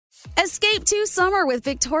Escape to summer with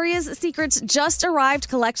Victoria's Secret's just arrived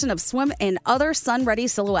collection of swim and other sun-ready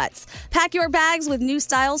silhouettes. Pack your bags with new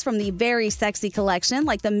styles from the Very Sexy collection,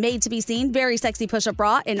 like the made-to-be-seen Very Sexy push-up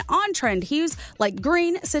bra in on-trend hues like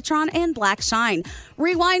green, citron, and black shine.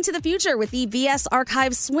 Rewind to the future with the VS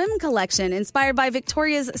Archive swim collection, inspired by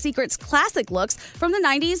Victoria's Secret's classic looks from the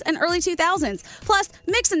 90s and early 2000s. Plus,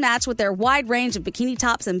 mix and match with their wide range of bikini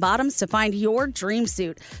tops and bottoms to find your dream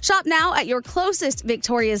suit. Shop now at your closest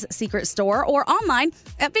Victoria's Secret store or online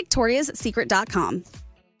at victoriassecret.com.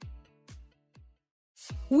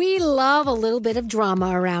 We love a little bit of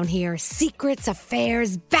drama around here. Secrets,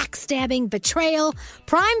 affairs, backstabbing, betrayal.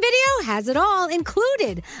 Prime Video has it all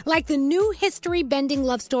included, like the new history-bending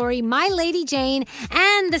love story, My Lady Jane,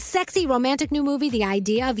 and the sexy romantic new movie, The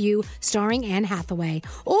Idea of You, starring Anne Hathaway.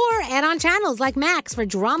 Or add-on channels like Max for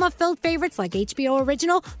drama-filled favorites like HBO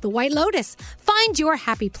original, The White Lotus. Find your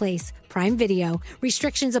happy place. Prime Video.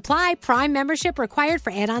 Restrictions apply. Prime membership required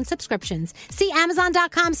for add-on subscriptions. See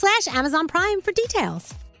Amazon.com/Amazon Prime for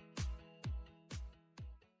details.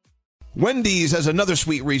 Wendy's has another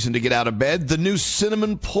sweet reason to get out of bed, the new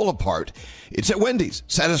Cinnamon Pull-Apart. It's at Wendy's,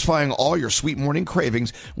 satisfying all your sweet morning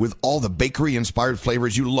cravings with all the bakery-inspired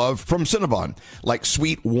flavors you love from Cinnabon, like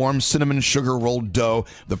sweet, warm cinnamon sugar rolled dough,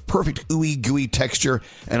 the perfect ooey gooey texture,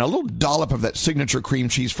 and a little dollop of that signature cream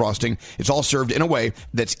cheese frosting. It's all served in a way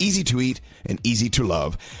that's easy to eat and easy to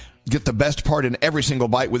love. Get the best part in every single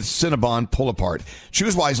bite with Cinnabon Pull-Apart.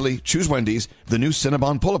 Choose wisely, choose Wendy's, the new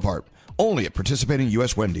Cinnabon Pull-Apart. Only at participating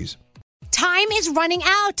U.S. Wendy's. Time is running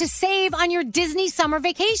out to save on your Disney summer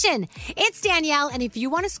vacation. It's Danielle, and if you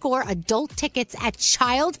want to score adult tickets at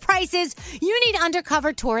child prices, you need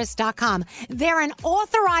UndercoverTourist.com. They're an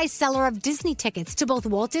authorized seller of Disney tickets to both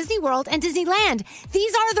Walt Disney World and Disneyland.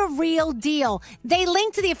 These are the real deal. They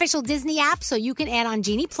link to the official Disney app so you can add on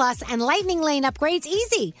Genie Plus and Lightning Lane upgrades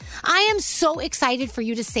easy. I am so excited for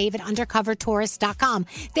you to save at UndercoverTourist.com.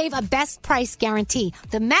 They've a best price guarantee.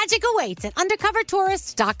 The magic awaits at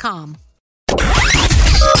UndercoverTourist.com.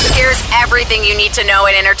 Here's everything you need to know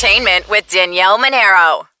in entertainment with Danielle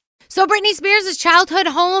Monero. So Britney Spears' childhood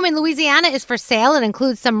home in Louisiana is for sale. It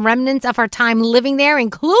includes some remnants of her time living there,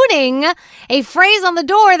 including a phrase on the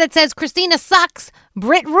door that says, "Christina sucks,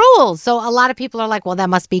 Brit rules." So a lot of people are like, well, that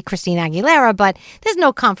must be Christina Aguilera, but there's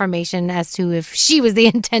no confirmation as to if she was the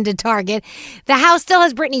intended target. The house still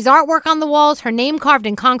has Britney's artwork on the walls, her name carved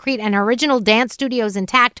in concrete, and her original dance studios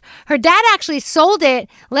intact. Her dad actually sold it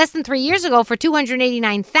less than 3 years ago for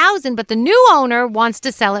 $289,000, but the new owner wants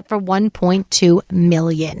to sell it for $1.2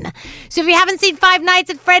 million. So if you haven't seen Five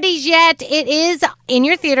Nights at Freddys yet, it is in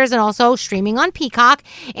your theaters and also streaming on Peacock,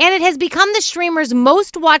 and it has become the streamer's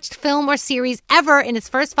most watched film or series ever in its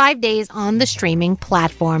first 5 days on the streaming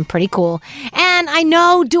platform. Pretty cool. And I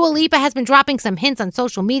know Dua Lipa has been dropping some hints on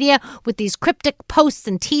social media with these cryptic posts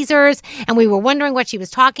and teasers, and we were wondering what she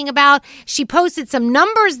was talking about. She posted some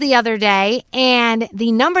numbers the other day, and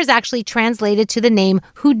the numbers actually translated to the name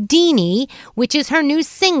Houdini, which is her new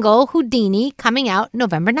single, Houdini, coming out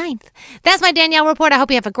November 9th. That's my Danielle report. I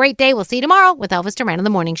hope you have a great day. We'll see you tomorrow with Elvis Duran in the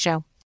Morning Show.